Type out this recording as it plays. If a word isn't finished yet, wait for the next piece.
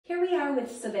are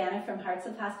with Savannah from Hearts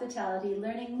of Hospitality,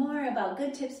 learning more about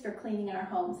good tips for cleaning our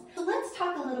homes. So let's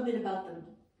talk a little bit about the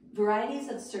varieties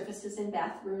of surfaces in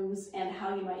bathrooms and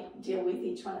how you might deal with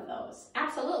each one of those.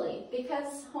 Absolutely,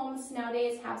 because homes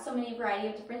nowadays have so many variety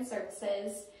of different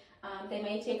surfaces, they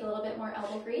may take a little bit more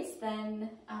elbow grease than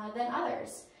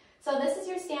others. So this is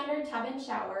your standard tub and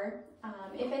shower.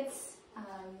 If it's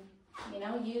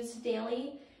used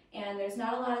daily and there's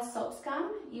not a lot of soap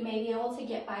scum, you may be able to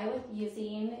get by with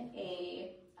using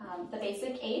the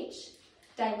basic H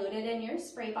diluted in your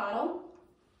spray bottle.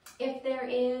 If there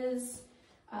is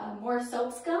more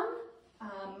soap scum,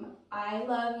 I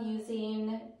love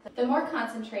using the more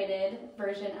concentrated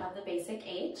version of the basic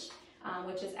H,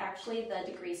 which is actually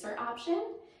the degreaser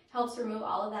option. Helps remove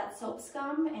all of that soap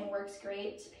scum and works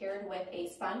great paired with a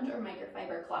sponge or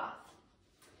microfiber cloth.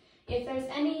 If there's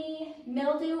any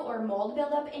mildew or mold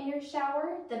buildup in your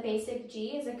shower, the basic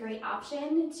G is a great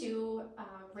option to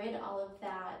rid all of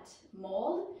that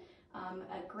mold.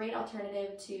 A great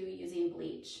alternative to using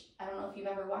bleach. I don't know if you've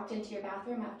ever walked into your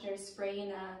bathroom after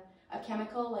spraying a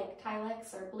chemical like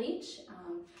Tilex or bleach,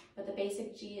 but the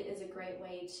basic G is a great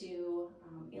way to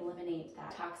eliminate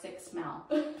that toxic smell.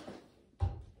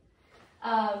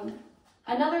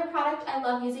 Another product I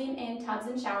love using in tubs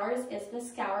and showers is the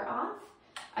Scour Off.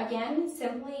 Again,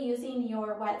 simply using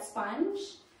your wet sponge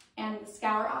and the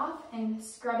Scour Off and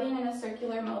scrubbing in a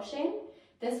circular motion.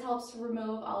 This helps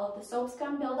remove all of the soap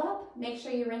scum buildup. Make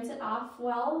sure you rinse it off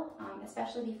well,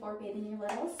 especially before bathing your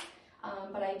littles.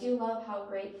 But I do love how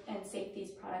great and safe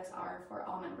these products are for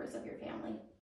all members of your family.